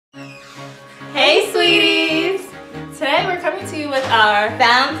Hey sweeties! Today we're coming to you with our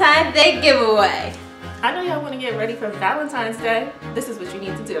Valentine's Day giveaway. I know y'all want to get ready for Valentine's Day. This is what you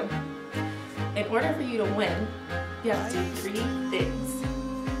need to do. In order for you to win, you have to do 3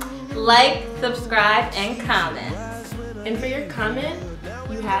 things. Like, subscribe, and comment. And for your comment,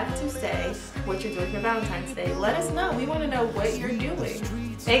 you have to say what you're doing for Valentine's Day. Let us know. We want to know what you're doing.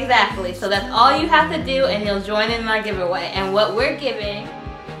 Exactly. So that's all you have to do and you'll join in my giveaway. And what we're giving,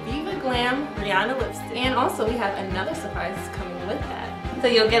 Viva Glam Rihanna lipstick. And also we have another surprise coming with that. so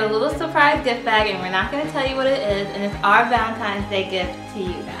you'll get a little surprise gift bag and we're not going to tell you what it is, and it's our Valentine's Day gift to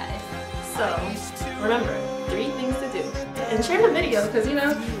you guys. So remember, 3 things to do. And share the video because, you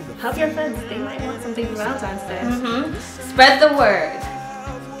know, help your friends. They might want something for Valentine's Day. Spread the word.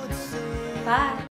 Bye.